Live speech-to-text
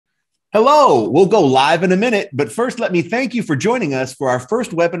Hello, we'll go live in a minute, but first let me thank you for joining us for our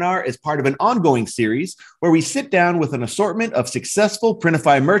first webinar as part of an ongoing series where we sit down with an assortment of successful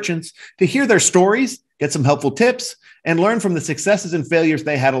Printify merchants to hear their stories, get some helpful tips, and learn from the successes and failures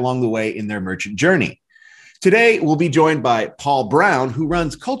they had along the way in their merchant journey. Today, we'll be joined by Paul Brown, who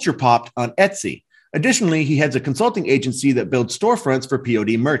runs Culture Popped on Etsy. Additionally, he heads a consulting agency that builds storefronts for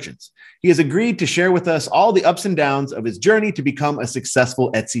POD merchants. He has agreed to share with us all the ups and downs of his journey to become a successful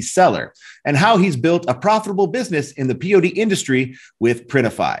Etsy seller and how he's built a profitable business in the POD industry with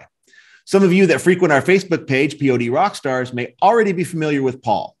Printify. Some of you that frequent our Facebook page, POD Rockstars, may already be familiar with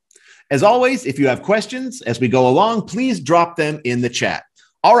Paul. As always, if you have questions as we go along, please drop them in the chat.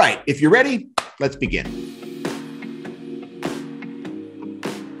 All right, if you're ready, let's begin.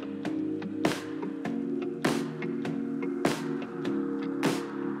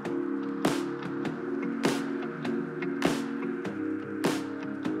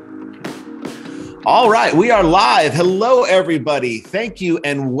 All right, we are live. Hello, everybody. Thank you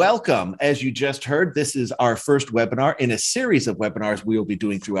and welcome. As you just heard, this is our first webinar in a series of webinars we will be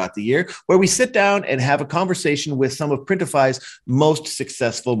doing throughout the year, where we sit down and have a conversation with some of Printify's most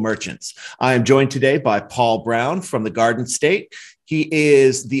successful merchants. I am joined today by Paul Brown from the Garden State. He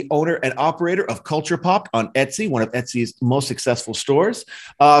is the owner and operator of Culture Popped on Etsy, one of Etsy's most successful stores.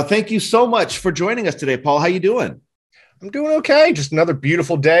 Thank you so much for joining us today, Paul. How you doing? I'm doing okay. Just another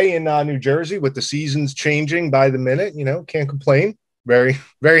beautiful day in New Jersey with the seasons changing by the minute. Can't complain. Very,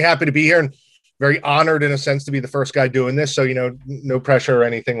 very happy to be here and very honored in a sense to be the first guy doing this. So, no pressure or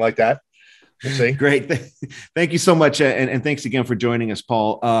anything like that. We'll see. Great. Thank you so much. And thanks again for joining us,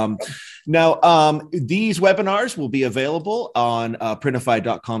 Paul. Now, these webinars will be available on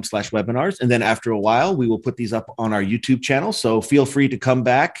printify.com/webinars. And then after a while, we will put these up on our YouTube channel. So feel free to come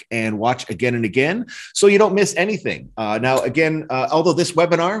back and watch again and again so you don't miss anything. Now, again, although this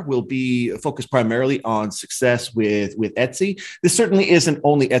webinar will be focused primarily on success with Etsy, this certainly isn't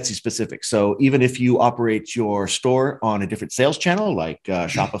only Etsy specific. So even if you operate your store on a different sales channel like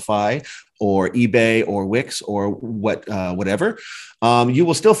Shopify or eBay or Wix or whatever, you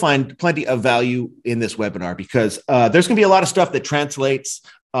will still find plenty of value in this webinar because there's going to be a lot of stuff that translates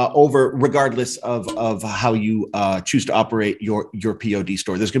over regardless of how you choose to operate your POD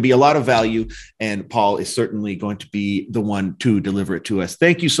store. There's going to be a lot of value, and Paul is certainly going to be the one to deliver it to us.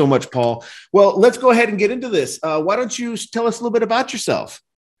 Thank you so much, Paul. Well, let's go ahead and get into this. Why don't you tell us a little bit about yourself?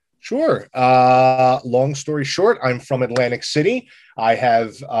 Sure. Long story short, I'm from Atlantic City.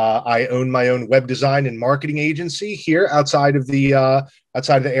 I own my own web design and marketing agency here outside of the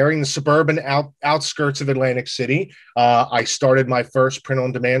area in the suburban outskirts of Atlantic City. I started my first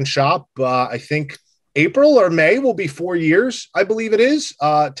print-on-demand shop. I think April or May will be 4 years. I believe it is.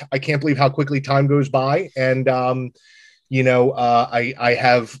 I can't believe how quickly time goes by. And I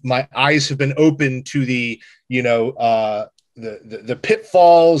have my eyes have been open to the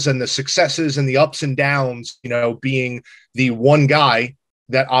pitfalls and the successes and the ups and downs, being the one guy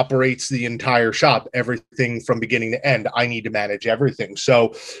that operates the entire shop, everything from beginning to end. I need to manage everything.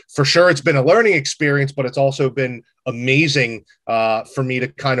 So for sure, it's been a learning experience, but it's also been amazing for me to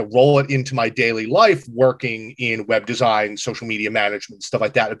kind of roll it into my daily life, working in web design, social media management, stuff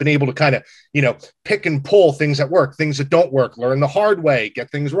like that. I've been able to kind of, pick and pull things that work, things that don't work, learn the hard way, get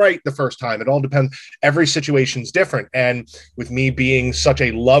things right the first time. It all depends. Every situation's different. And with me being such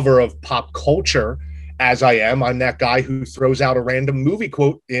a lover of pop culture, as I am, I'm that guy who throws out a random movie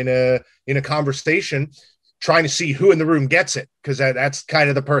quote in a conversation, trying to see who in the room gets it, because that's kind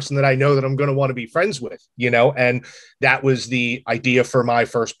of the person that I know that I'm going to want to be friends with, And that was the idea for my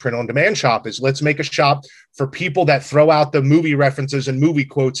first print-on-demand shop: is let's make a shop for people that throw out the movie references and movie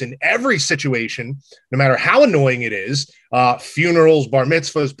quotes in every situation, no matter how annoying it is, funerals, bar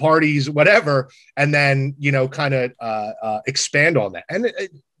mitzvahs, parties, whatever, and then kind of expand on that. And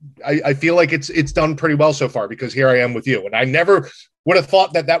I feel like it's done pretty well so far, because here I am with you. And I never would have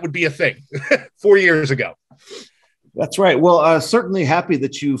thought that would be a thing 4 years ago. That's right. Well, certainly happy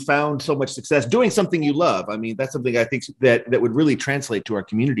that you found so much success doing something you love. I mean, that's something I think that would really translate to our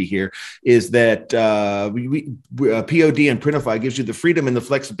community here, is that POD and Printify gives you the freedom and the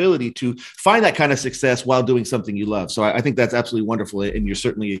flexibility to find that kind of success while doing something you love. So I think that's absolutely wonderful. And you're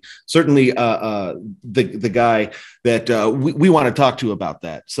certainly the guy that we want to talk to about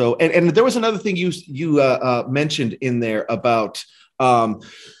that. So, and there was another thing you mentioned in there about,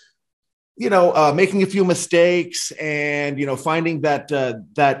 making a few mistakes and, finding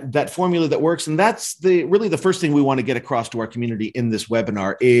that formula that works. And that's really the first thing we want to get across to our community in this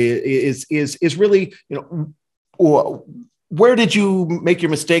webinar is really, where did you make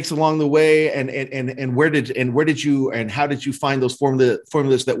your mistakes along the way, and where did you and how did you find those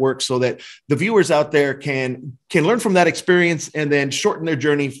formulas that work, so that the viewers out there can learn from that experience and then shorten their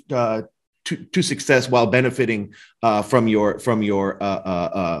journey to success while benefiting from your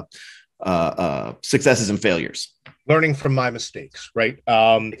successes and failures? Learning from my mistakes, right?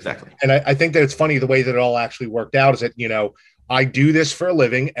 Exactly. And I think that it's funny the way that it all actually worked out is that, I do this for a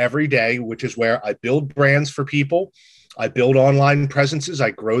living every day, which is where I build brands for people. I build online presences.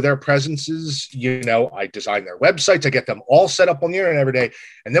 I grow their presences. I design their websites. I get them all set up on the internet every day.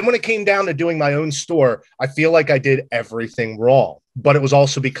 And then when it came down to doing my own store, I feel like I did everything wrong. But it was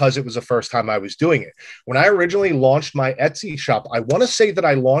also because it was the first time I was doing it. When I originally launched my Etsy shop, I want to say that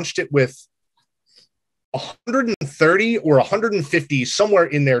I launched it with 130 or 150, somewhere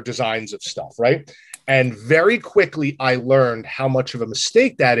in their designs of stuff, right? And very quickly, I learned how much of a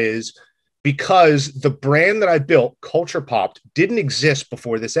mistake that is, because the brand that I built, Culture Popped, didn't exist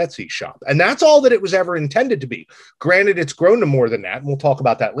before this Etsy shop. And that's all that it was ever intended to be. Granted, it's grown to more than that, and we'll talk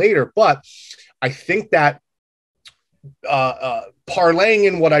about that later. But I think that parlaying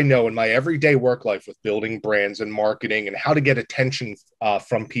in what I know in my everyday work life with building brands and marketing and how to get attention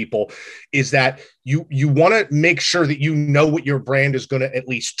from people is that you want to make sure that you know what your brand is going to at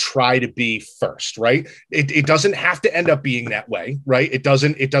least try to be first, right? It doesn't have to end up being that way, right? It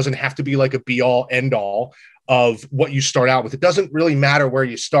doesn't have to be like a be all end all of what you start out with. It doesn't really matter where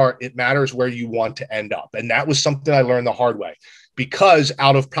you start. It matters where you want to end up. And that was something I learned the hard way. Because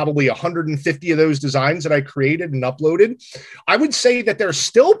out of probably 150 of those designs that I created and uploaded, I would say that there's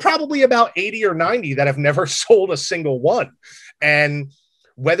still probably about 80 or 90 that have never sold a single one. And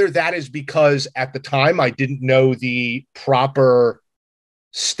whether that is because at the time I didn't know the proper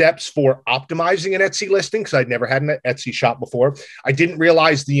steps for optimizing an Etsy listing, because I'd never had an Etsy shop before. I didn't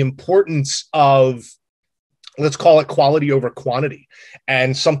realize the importance of, let's call it, quality over quantity.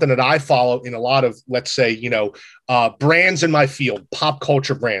 And something that I follow in a lot of, let's say, brands in my field, pop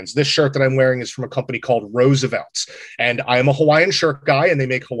culture brands. This shirt that I'm wearing is from a company called Roosevelt's. And I am a Hawaiian shirt guy, and they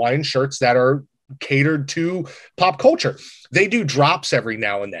make Hawaiian shirts that are catered to pop culture. They do drops every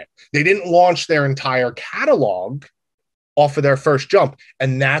now and then. They didn't launch their entire catalog off of their first jump.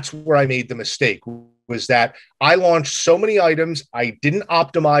 And that's where I made the mistake, was that I launched so many items, I didn't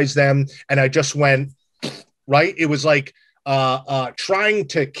optimize them, and I just went, right? It was like trying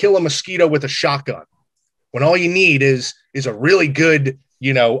to kill a mosquito with a shotgun, when all you need is a really good,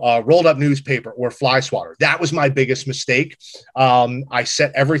 rolled up newspaper or fly swatter. That was my biggest mistake. I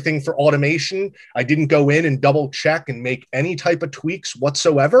set everything for automation. I didn't go in and double check and make any type of tweaks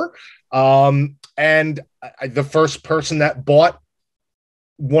whatsoever. And the first person that bought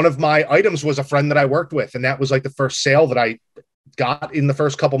one of my items was a friend that I worked with. And that was like the first sale that I got in the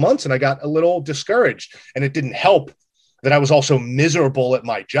first couple months, and I got a little discouraged. And it didn't help that I was also miserable at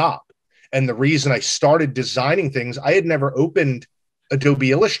my job. And the reason I started designing things, I had never opened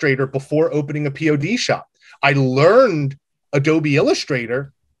Adobe Illustrator before opening a POD shop. I learned Adobe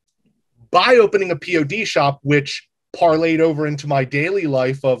Illustrator by opening a POD shop, which parlayed over into my daily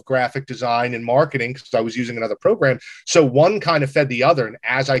life of graphic design and marketing, because I was using another program. So one kind of fed the other. And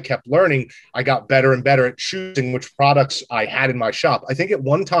as I kept learning, I got better and better at choosing which products I had in my shop. I think at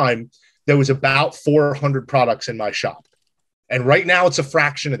one time there was about 400 products in my shop. And right now it's a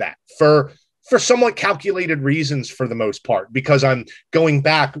fraction of that for somewhat calculated reasons for the most part, because I'm going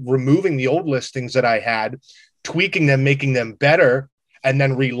back, removing the old listings that I had, tweaking them, making them better, and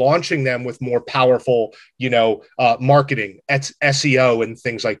then relaunching them with more powerful, marketing, SEO and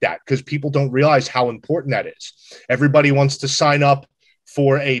things like that, because people don't realize how important that is. Everybody wants to sign up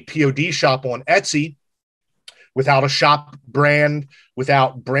for a POD shop on Etsy without a shop brand,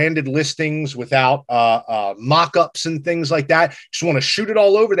 without branded listings, without mock-ups and things like that. Just want to shoot it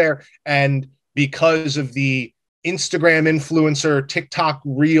all over there. And because of the Instagram influencer, TikTok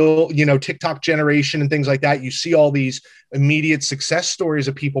reel, TikTok generation and things like that, you see all these immediate success stories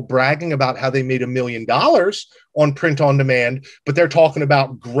of people bragging about how they made $1 million on print on demand, but they're talking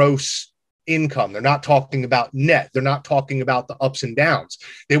about gross income. They're not talking about net. They're not talking about the ups and downs.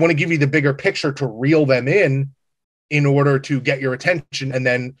 They want to give you the bigger picture to reel them in order to get your attention and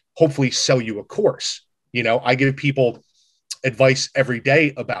then hopefully sell you a course. I give people advice every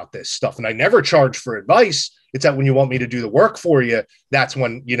day about this stuff, and I never charge for advice. It's that when you want me to do the work for you, that's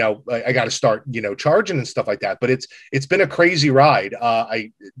when, I got to start, charging and stuff like that. But it's been a crazy ride.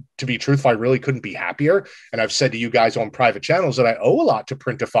 To be truthful, I really couldn't be happier. And I've said to you guys on private channels that I owe a lot to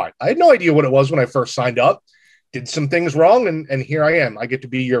Printify. I had no idea what it was when I first signed up, did some things wrong. And here I am. I get to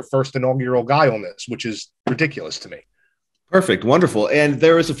be your first inaugural guy on this, which is ridiculous to me. Perfect. Wonderful. And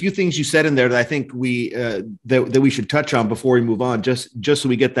there was a few things you said in there that I think that we should touch on before we move on, just so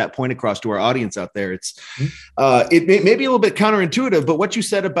we get that point across to our audience out there. It may be a little bit counterintuitive, but what you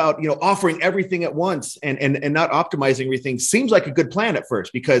said about, offering everything at once and not optimizing everything seems like a good plan at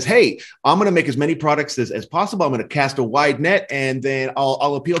first, because, hey, I'm going to make as many products as possible. I'm going to cast a wide net, and then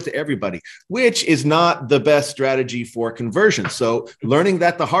I'll appeal to everybody, which is not the best strategy for conversion. So learning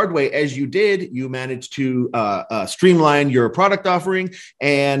that the hard way, as you did, you managed to streamline your product offering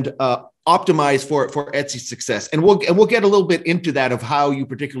and optimize for Etsy's success. And we'll get a little bit into that, of how you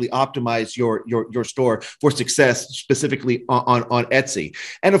particularly optimize your store for success, specifically on Etsy.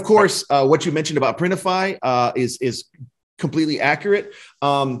 And of course, what you mentioned about Printify is completely accurate.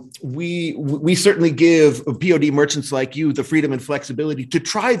 We certainly give POD merchants like you the freedom and flexibility to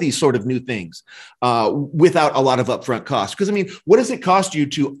try these sort of new things without a lot of upfront costs. Because, I mean, what does it cost you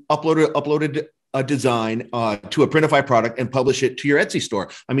to upload a design to a Printify product and publish it to your Etsy store?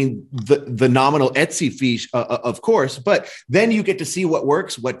 I mean, the nominal Etsy fee, of course, but then you get to see what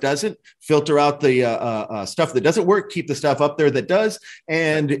works, what doesn't, filter out the stuff that doesn't work, keep the stuff up there that does,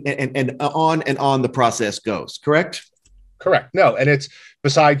 and on the process goes. Correct? Correct. No, and it's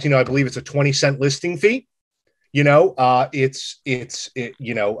besides, I believe it's a 20-cent listing fee. It's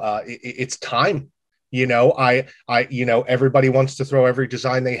time. Everybody wants to throw every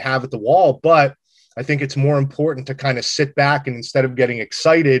design they have at the wall, but I think it's more important to kind of sit back, and instead of getting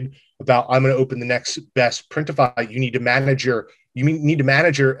excited about, I'm going to open the next best Printify, you need to manage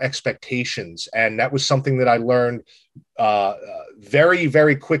your expectations. And that was something that I learned very,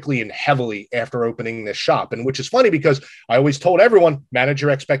 very quickly and heavily after opening this shop. And which is funny, because I always told everyone, manage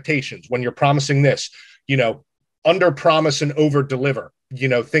your expectations when you're promising this, under promise and over deliver,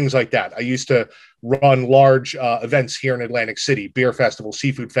 things like that. I used to run large events here in Atlantic City, beer festival,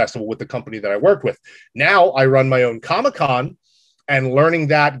 seafood festival, with the company that I worked with. Now I run my own Comic-Con, and learning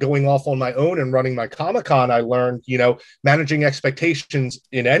that, going off on my own and running my Comic-Con, I learned, managing expectations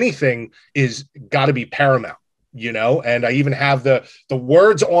in anything is got to be paramount, and I even have the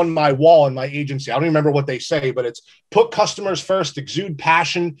words on my wall in my agency. I don't remember what they say, but it's put customers first, exude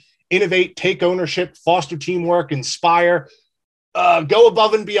passion, innovate, take ownership, foster teamwork, inspire, go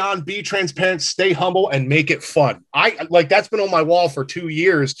above and beyond, be transparent, stay humble, and make it fun. That's been on my wall for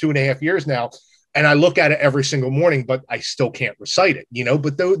 2.5 years now. And I look at it every single morning, but I still can't recite it,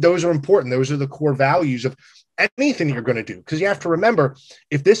 but those are important. Those are the core values of anything you're going to do. Because you have to remember,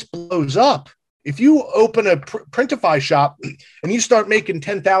 if this blows up, if you open a Printify shop and you start making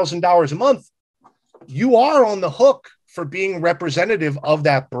 $10,000 a month, you are on the hook for being representative of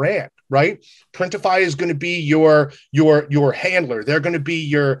that brand, right? Printify is going to be your handler. They're going to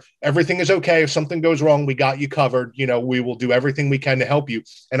be everything is okay. If something goes wrong, we got you covered. We will do everything we can to help you.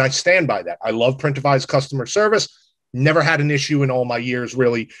 And I stand by that. I love Printify's customer service. Never had an issue in all my years,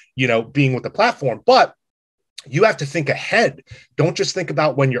 really, being with the platform. But you have to think ahead. Don't just think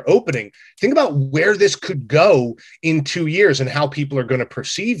about when you're opening. Think about where this could go in 2 years and how people are going to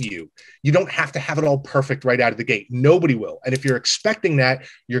perceive you. You don't have to have it all perfect right out of the gate. Nobody will. And if you're expecting that,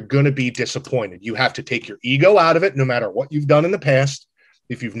 you're going to be disappointed. You have to take your ego out of it, no matter what you've done in the past.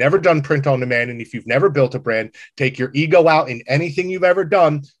 If you've never done print on demand, and if you've never built a brand, take your ego out in anything you've ever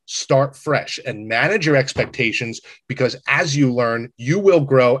done, start fresh and manage your expectations, because as you learn, you will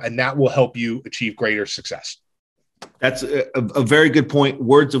grow, and that will help you achieve greater success. That's a very good point.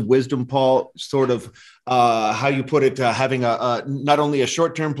 Words of wisdom, Paul, sort of how you put it, having not only a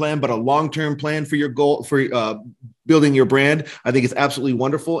short-term plan, but a long-term plan for your goal, for building your brand. I think it's absolutely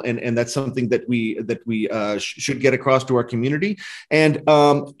wonderful. And that's something that we should get across to our community. And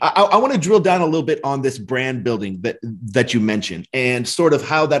I want to drill down a little bit on this brand building that you mentioned, and sort of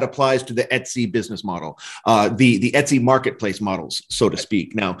how that applies to the Etsy business model, the Etsy marketplace models, so to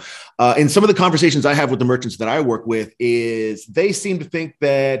speak. Now, in some of the conversations I have with the merchants that I work with, is they seem to think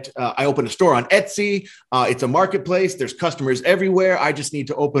that I open a store on Etsy. It's a marketplace. There's customers everywhere. I just need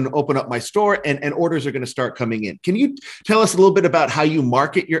to open up my store, and orders are going to start coming in. Can you tell us a little bit about how you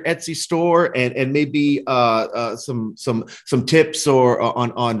market your Etsy store, and maybe some tips or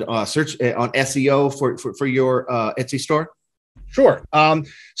on search on SEO for your Etsy store? Sure.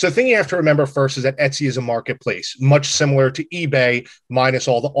 So the thing you have to remember first is that Etsy is a marketplace, much similar to eBay, minus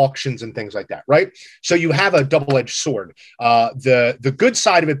all the auctions and things like that, right? So you have a double-edged sword. The good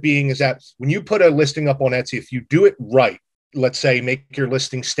side of it being is that when you put a listing up on Etsy, if you do it right, let's say make your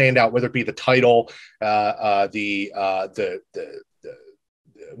listing stand out, whether it be the title, whether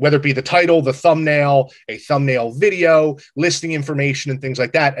it be the title, the thumbnail, a thumbnail video, listing information, and things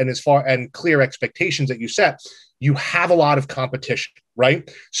like that, and clear expectations that you set, you have a lot of competition, right?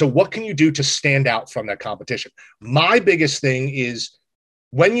 So what can you do to stand out from that competition? My biggest thing is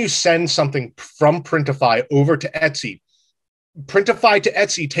when you send something from Printify over to Etsy, Printify to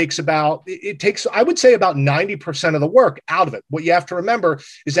Etsy takes I would say about 90% of the work out of it. What you have to remember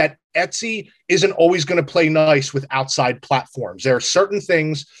is that Etsy isn't always going to play nice with outside platforms. There are certain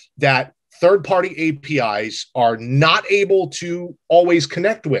things that third-party APIs are not able to always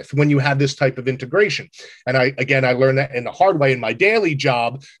connect with when you have this type of integration. And I learned that in the hard way in my daily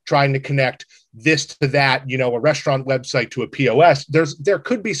job, trying to connect this to that, a restaurant website to a POS. There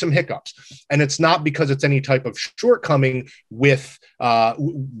could be some hiccups, and it's not because it's any type of shortcoming with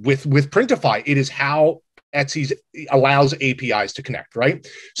Printify. It is how Etsy allows APIs to connect, right?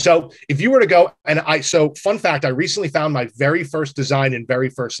 So if you were to go, fun fact, I recently found my very first design and very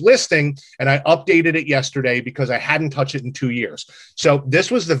first listing, and I updated it yesterday because I hadn't touched it in 2 years. So this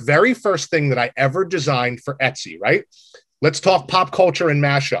was the very first thing that I ever designed for Etsy, right? Let's talk pop culture and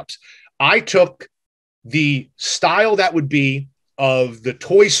mashups. I took the style that would be of the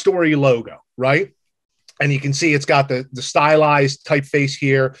Toy Story logo, right? And you can see it's got the stylized typeface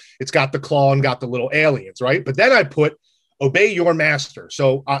here. It's got the claw and got the little aliens, right? But then I put obey your master.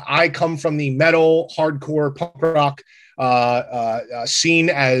 So I come from the metal, hardcore, punk rock scene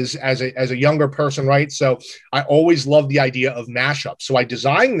as a younger person, right? So I always loved the idea of mashup. So I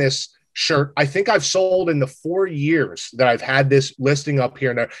designed this shirt. I think I've sold in the 4 years that I've had this listing up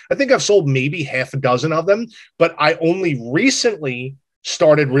here and there. I think I've sold maybe half a dozen of them, but I only recently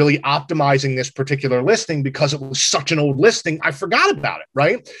started really optimizing this particular listing because it was such an old listing. I forgot about it,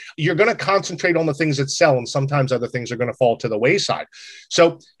 right? You're going to concentrate on the things that sell, and sometimes other things are going to fall to the wayside.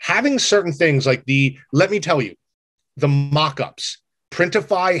 So having certain things like let me tell you, the mock-ups.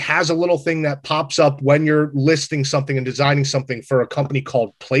 Printify has a little thing that pops up when you're listing something and designing something for a company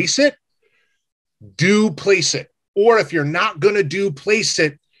called Place It. Do Place It. Or if you're not going to do Place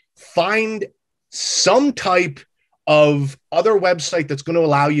It, find some type of other website that's going to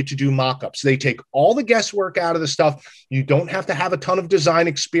allow you to do mockups. They take all the guesswork out of the stuff. You don't have to have a ton of design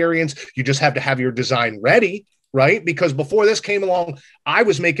experience. You just have to have your design ready, right? Because before this came along, I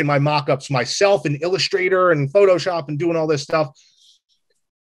was making my mockups myself in Illustrator and Photoshop and doing all this stuff.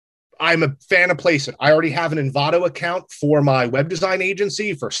 I'm a fan of Place It. I already have an Envato account for my web design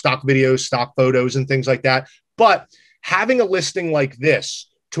agency for stock videos, stock photos, and things like that. But having a listing like this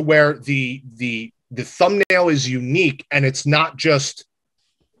to where the thumbnail is unique and it's not just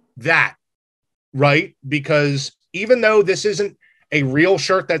that, right? Because even though this isn't a real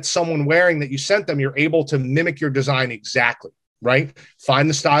shirt that's someone wearing that you sent them, you're able to mimic your design exactly, right? Find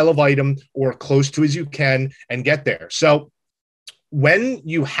the style of item or close to as you can and get there. So when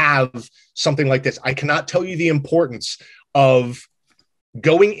you have something like this, I cannot tell you the importance of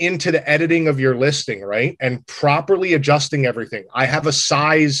going into the editing of your listing, right? And properly adjusting everything. I have a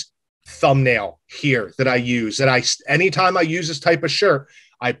size thumbnail here that I use anytime I use this type of shirt,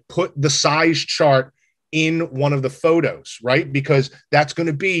 I put the size chart in one of the photos, right? Because that's going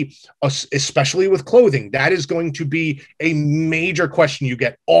to be, especially with clothing, that is going to be a major question you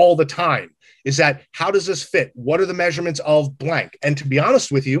get all the time, is that how does this fit? What are the measurements of blank? And to be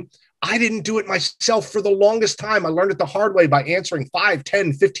honest with you, I didn't do it myself for the longest time. I learned it the hard way by answering 5,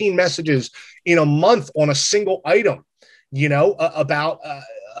 10, 15 messages in a month on a single item, about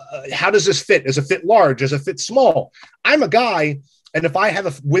how does this fit? Does it fit large? Does it fit small? I'm a guy, and if I have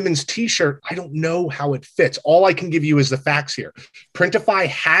a women's t-shirt, I don't know how it fits. All I can give you is the facts here. Printify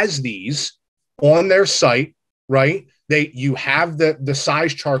has these on their site, right? You have the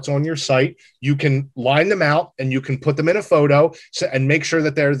size charts on your site. You can line them out and you can put them in a photo and make sure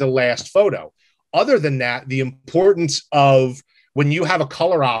that they're the last photo. Other than that, the importance of when you have a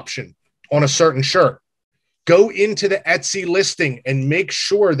color option on a certain shirt, go into the Etsy listing and make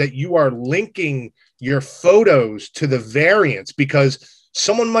sure that you are linking your photos to the variants, because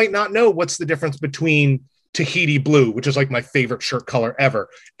someone might not know what's the difference between Tahiti blue, which is like my favorite shirt color ever,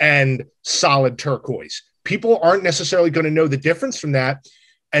 and solid turquoise. People aren't necessarily going to know the difference from that.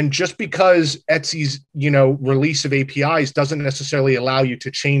 And just because Etsy's, release of APIs doesn't necessarily allow you to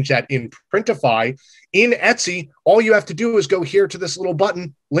change that in Printify, in Etsy, all you have to do is go here to this little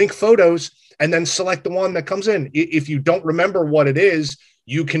button, link photos, and then select the one that comes in. If you don't remember what it is,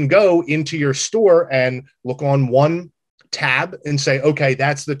 you can go into your store and look on one tab and say, okay,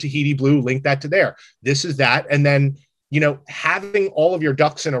 that's the Tahiti blue, link that to there. This is that. And then, having all of your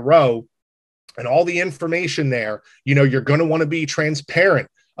ducks in a row and all the information there, you're going to want to be transparent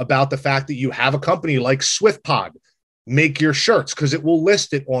about the fact that you have a company like SwiftPod make your shirts, because it will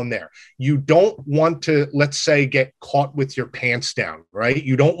list it on there. You don't want to, let's say, get caught with your pants down, right?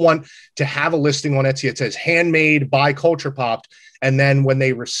 You don't want to have a listing on Etsy that says handmade by Culture Popped, And then when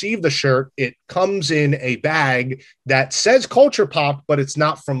they receive the shirt, it comes in a bag that says Culture Pop, but it's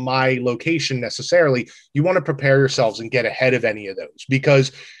not from my location necessarily. You want to prepare yourselves and get ahead of any of those,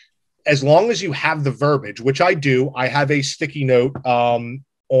 because as long as you have the verbiage, which I do, I have a sticky note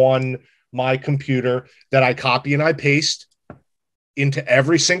on my computer that I copy and I paste into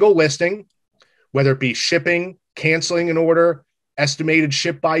every single listing, whether it be shipping, canceling an order, estimated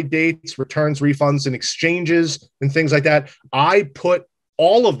ship by dates, returns, refunds, and exchanges, and things like that. I put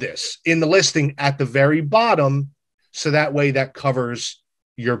all of this in the listing at the very bottom, so that way that covers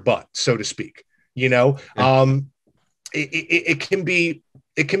your butt, so to speak. Yeah. It can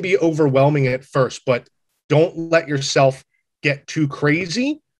be overwhelming at first, but don't let yourself get too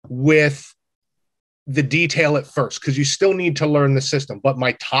crazy with the detail at first, because you still need to learn the system. But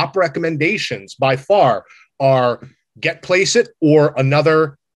my top recommendations by far are Get Place It or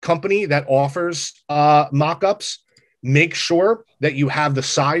another company that offers mock-ups. Make sure that you have the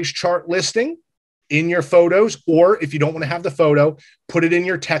size chart listing in your photos, or if you don't want to have the photo, put it in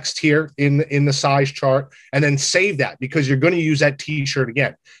your text here in the size chart, and then save that, because you're going to use that t-shirt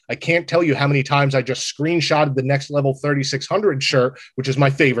again. I can't tell you how many times I just screenshotted the Next Level 3600 shirt, which is my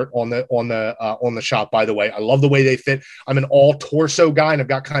favorite on the shop, by the way. I love the way they fit. I'm an all torso guy, and I've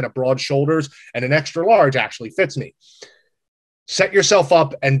got kind of broad shoulders, and an extra large actually fits me. Set yourself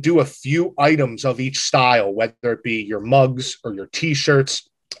up and do a few items of each style, whether it be your mugs or your t-shirts.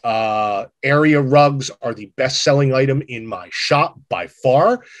 Area rugs are the best-selling item in my shop by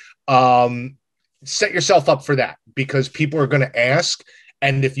far. Set yourself up for that, because people are going to ask,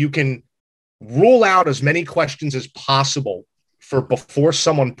 and if you can rule out as many questions as possible before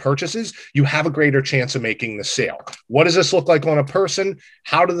someone purchases, you have a greater chance of making the sale. What does this look like on a person?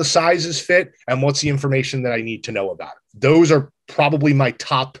 How do the sizes fit? And what's the information that I need to know about it? Those are probably my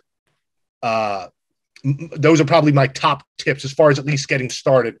top tips as far as at least getting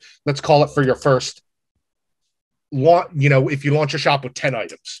started. Let's call it for your first launch. If you launch a shop with 10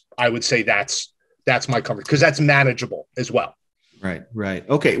 items, I would say that's my coverage, because that's manageable as well. Right.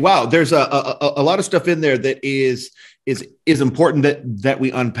 Okay. Wow. There's a lot of stuff in there that is important that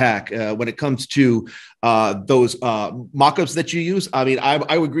we unpack when it comes to those mock-ups that you use. I mean,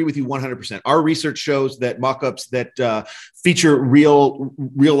 I would agree with you 100%. Our research shows that mock-ups that feature real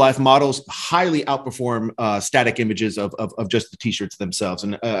life models highly outperform static images of just the t-shirts themselves.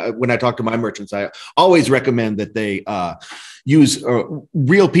 And when I talk to my merchants, I always recommend that they use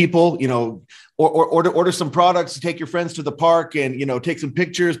real people, or order some products, take your friends to the park and, take some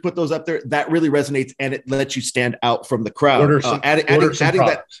pictures, put those up there. That really resonates, and it lets you stand out from the crowd. Adding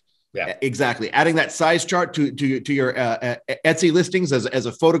that. Yeah, exactly. Adding that size chart to your Etsy listings as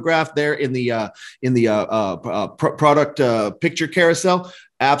a photograph there in the product picture carousel.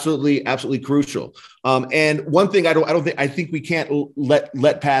 Absolutely crucial. And one thing I think we can't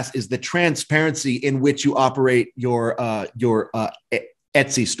let pass is the transparency in which you operate your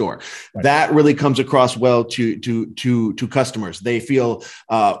Etsy store. Right. That really comes across well to customers. They feel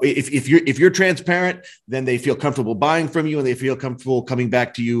if you're transparent, then they feel comfortable buying from you, and they feel comfortable coming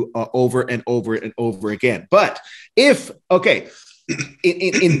back to you over and over and over again. But in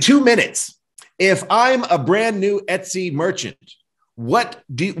 2 minutes, if I'm a brand new Etsy merchant, what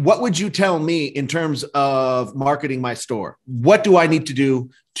would you tell me in terms of marketing my store? What do I need to do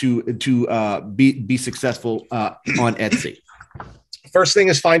to be successful on Etsy? First thing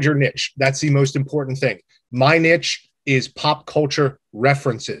is find your niche. That's the most important thing. My niche is pop culture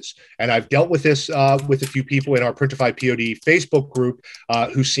references. And I've dealt with this with a few people in our Printify POD Facebook group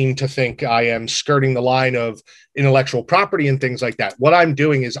who seem to think I am skirting the line of intellectual property and things like that. What I'm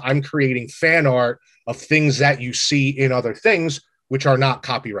doing is I'm creating fan art of things that you see in other things which are not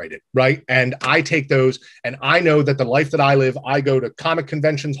copyrighted, right? And I take those, and I know that the life that I live, I go to comic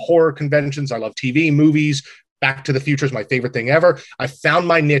conventions, horror conventions. I love TV, movies. Back to the Future is my favorite thing ever. I found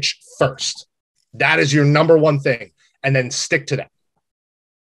my niche first. That is your number one thing. And then stick to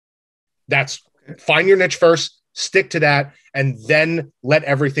that. Find your niche first, stick to that, and then let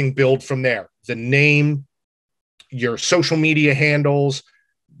everything build from there. The name, your social media handles,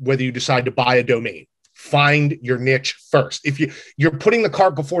 whether you decide to buy a domain. Find your niche first. If you're putting the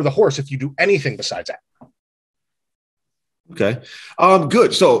cart before the horse, if you do anything besides that. Okay.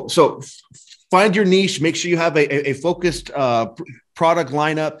 Good. So find your niche, make sure you have a focused product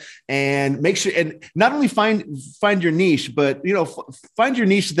lineup, and make sure, and not only find your niche, but find your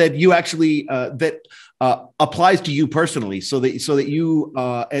niche that you actually that applies to you personally, so that you,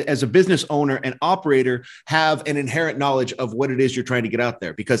 as a business owner and operator, have an inherent knowledge of what it is you're trying to get out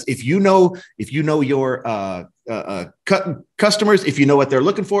there. Because if you know your customers, if you know what they're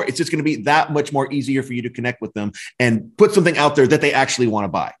looking for, it's just going to be that much more easier for you to connect with them and put something out there that they actually want to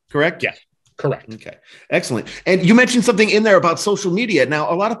buy. Correct? Yes. Correct. Okay. Excellent. And you mentioned something in there about social media.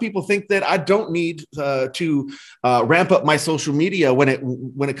 Now, a lot of people think that I don't need to ramp up my social media when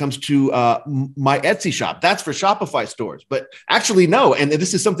it comes to my Etsy shop. That's for Shopify stores. But actually, no. And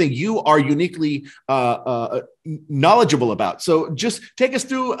this is something you are uniquely knowledgeable about. So just take us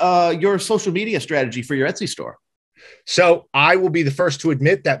through your social media strategy for your Etsy store. So I will be the first to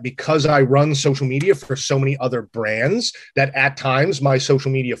admit that because I run social media for so many other brands, that at times my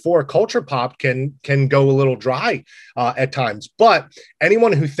social media for Culture Pop can go a little dry at times. But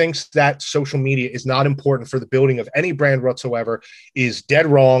anyone who thinks that social media is not important for the building of any brand whatsoever is dead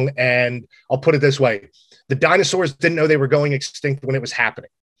wrong. And I'll put it this way. The dinosaurs didn't know they were going extinct when it was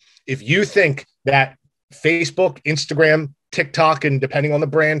happening. If you think that Facebook, Instagram, TikTok, and depending on the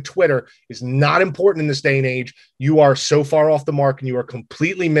brand, Twitter is not important in this day and age, you are so far off the mark and you are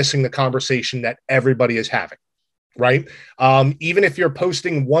completely missing the conversation that everybody is having, right? Even if you're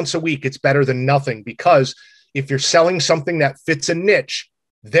posting once a week, it's better than nothing, because if you're selling something that fits a niche,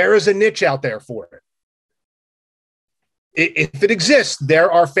 there is a niche out there for it. If it exists,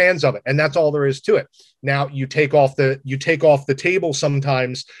 there are fans of it, and that's all there is to it. Now, you take off the table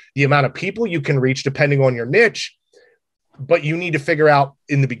sometimes the amount of people you can reach depending on your niche, but you need to figure out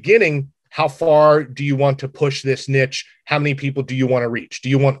in the beginning, how far do you want to push this niche? How many people do you want to reach? Do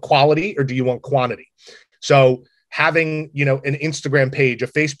you want quality or do you want quantity? So having, an Instagram page, a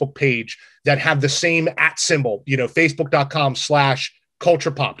Facebook page that have the same @ symbol,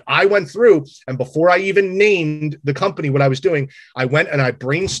 facebook.com/culturepop. I went through, and before I even named the company what I was doing, I went and I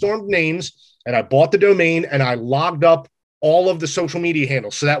brainstormed names and I bought the domain and I logged up all of the social media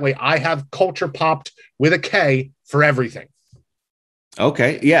handles. So that way I have Culture Popped with a K for everything.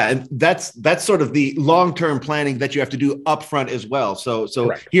 Okay. Yeah. And that's sort of the long-term planning that you have to do upfront as well. So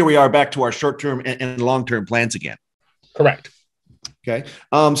Correct. Here we are back to our short-term and long-term plans again. Correct. Okay.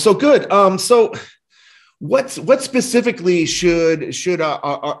 So good. So what specifically should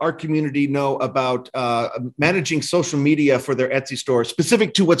our community know about managing social media for their Etsy store,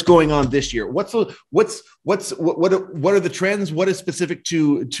 specific to what's going on this year? What are the trends? What is specific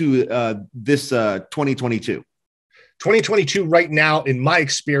to this 2022? 2022 right now, in my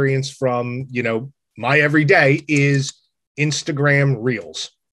experience from, my everyday, is Instagram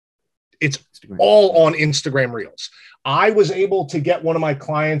Reels. It's all on Instagram Reels. I was able to get one of my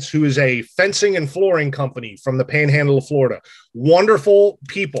clients who is a fencing and flooring company from the Panhandle of Florida. Wonderful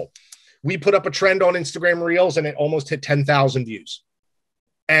people. We put up a trend on Instagram Reels and it almost hit 10,000 views.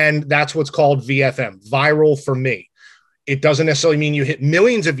 And that's what's called VFM, viral for me. It doesn't necessarily mean you hit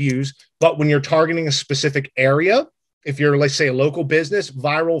millions of views, but when you're targeting a specific area, if you're, let's say, a local business,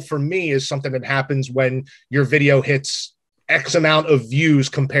 viral for me is something that happens when your video hits X amount of views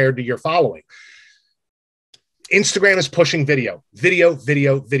compared to your following. Instagram is pushing video.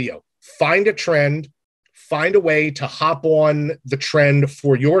 Find a trend, find a way to hop on the trend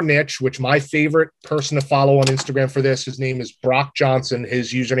for your niche, which my favorite person to follow on Instagram for this, his name is Brock Johnson.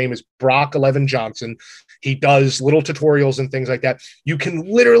 His username is Brock11 Johnson. He does little tutorials and things like that. You can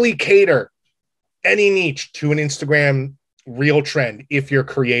literally cater any niche to an Instagram reel trend if you're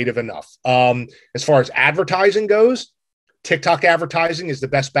creative enough. As far as advertising goes, TikTok advertising is the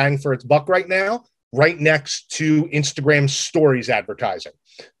best bang for its buck right now, right next to Instagram stories advertising.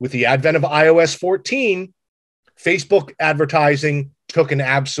 With the advent of iOS 14, Facebook advertising took an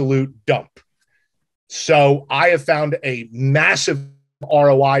absolute dump. So I have found a massive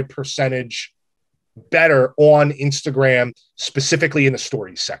ROI percentage better on Instagram, specifically in the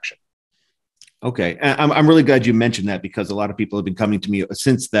stories section. Okay. I'm really glad you mentioned that, because a lot of people have been coming to me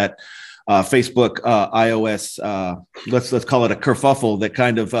since that Facebook iOS, let's call it a kerfuffle that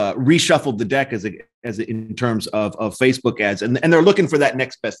kind of reshuffled the deck as in terms of Facebook ads, and they're looking for that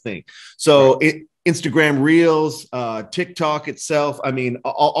next best thing. So right. Instagram Reels, TikTok itself. I mean,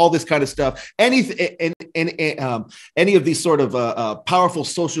 all this kind of stuff. Any of these sort of powerful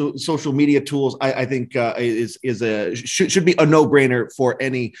social media tools, I think should be a no-brainer for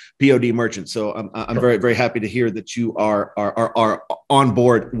any POD merchant. So I'm very, very happy to hear that you are on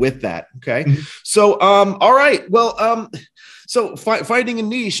board with that. Okay. Mm-hmm. So all right. Well, so finding a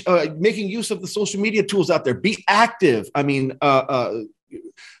niche, making use of the social media tools out there, be active. I mean, and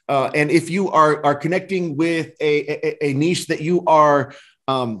if you are connecting with a niche that you are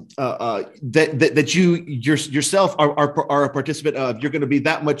that you yourself are a participant of, you're going to be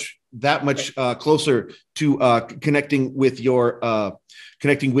that much closer to connecting with your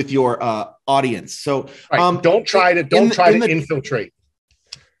audience. So don't try to infiltrate.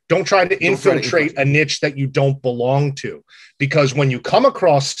 Don't try to infiltrate a niche that you don't belong to, because when you come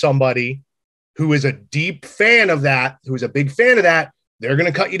across somebody who is a deep fan of that, who's a big fan of that, they're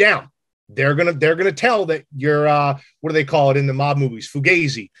going to cut you down. They're gonna tell that you're what do they call it in the mob movies?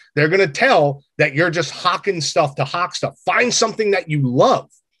 Fugazi. They're gonna tell that you're just hawking stuff to hawk stuff. Find something that you love.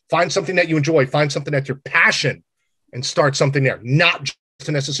 Find something that you enjoy. Find something that's your passion, and start something there. Not just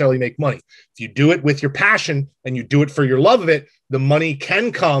to necessarily make money. If you do it with your passion and you do it for your love of it, the money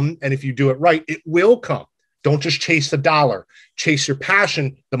can come, and if you do it right, it will come. Don't just chase the dollar. Chase your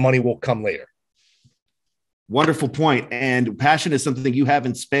passion. The money will come later. Wonderful point. And passion is something you have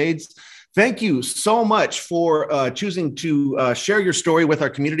in spades. Thank you so much for choosing to share your story with our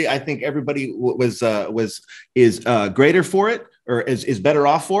community. I think everybody is greater for it, or is better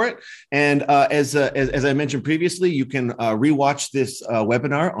off for it. And as I mentioned previously, you can rewatch this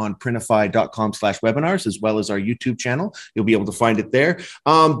webinar on printify.com/webinars, as well as our YouTube channel. You'll be able to find it there.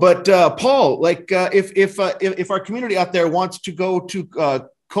 But Paul, if our community out there wants to go to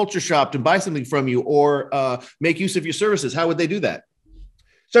Culture Shop to buy something from you, or make use of your services, how would they do that?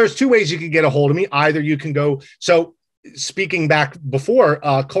 So there's two ways you can get a hold of me. Either you can go, so speaking back before,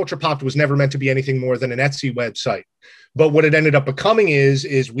 Culture Pop was never meant to be anything more than an Etsy website. But what it ended up becoming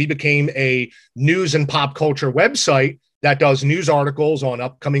is we became a news and pop culture website that does news articles on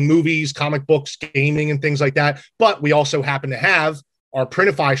upcoming movies, comic books, gaming, and things like that. But we also happen to have our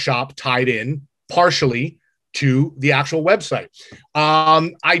Printify shop tied in partially to the actual website.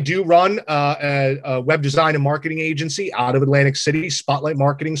 I do run a web design and marketing agency out of Atlantic City, Spotlight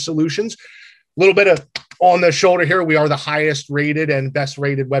Marketing Solutions. A little bit of on the shoulder here. We are the highest rated and best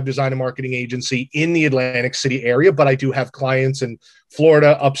rated web design and marketing agency in the Atlantic City area, but I do have clients in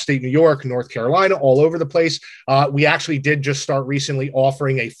Florida, upstate New York, North Carolina, all over the place. We actually did just start recently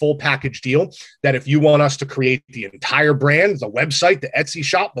offering a full package deal that if you want us to create the entire brand, the website, the Etsy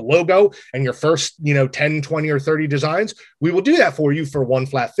shop, the logo, and your first 10, 20, or 30 designs, we will do that for you for one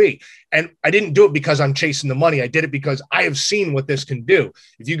flat fee. And I didn't do it because I'm chasing the money. I did it because I have seen what this can do.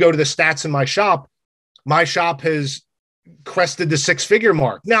 If you go to the stats in my shop has crested the six-figure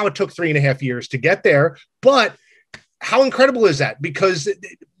mark. Now, it took 3.5 years to get there, but how incredible is that? Because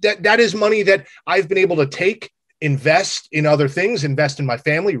that is money that I've been able to take, invest in other things, invest in my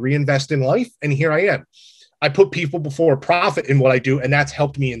family, reinvest in life. And here I am. I put people before profit in what I do, and that's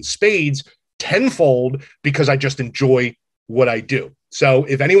helped me in spades tenfold because I just enjoy what I do. So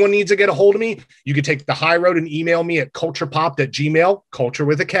if anyone needs to get a hold of me, you can take the high road and email me at culturepop@gmail, culture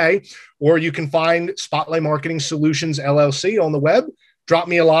with a K, or you can find Spotlight Marketing Solutions LLC on the web. Drop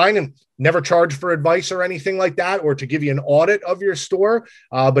me a line, and never charge for advice or anything like that, or to give you an audit of your store.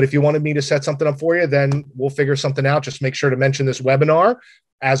 But if you wanted me to set something up for you, then we'll figure something out. Just make sure to mention this webinar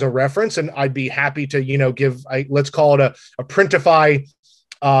as a reference, and I'd be happy to, give, let's call it a Printify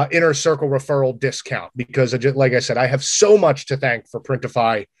inner circle referral discount, because like I said, I have so much to thank for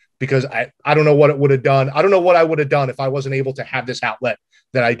Printify, because I don't know what it would have done. I don't know what I would have done if I wasn't able to have this outlet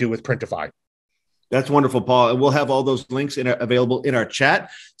that I do with Printify. That's wonderful, Paul. And we'll have all those links available in our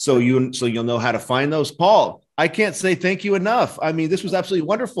chat, so you'll know how to find those. Paul, I can't say thank you enough. I mean, this was absolutely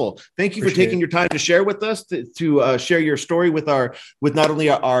wonderful. Thank you for taking your time to share with us, to share your story with not only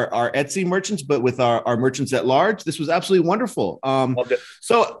our Etsy merchants, but with our merchants at large. This was absolutely wonderful.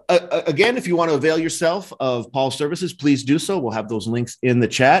 So again, if you want to avail yourself of Paul's services, please do so. We'll have those links in the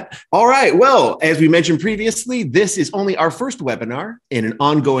chat. All right. Well, as we mentioned previously, this is only our first webinar in an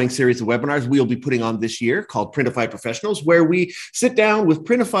ongoing series of webinars we'll be putting on this year called Printify Professionals, where we sit down with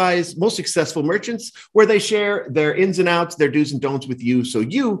Printify's most successful merchants, where they share their ins and outs, their do's and don'ts with you, so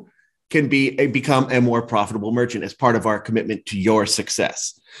you can become a more profitable merchant as part of our commitment to your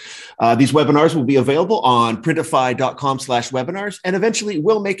success. These webinars will be available on printify.com/webinars, and eventually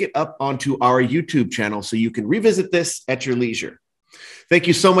will make it up onto our YouTube channel, so you can revisit this at your leisure. Thank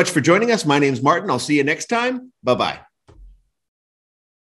you so much for joining us. My name is Martin. I'll see you next time. Bye-bye.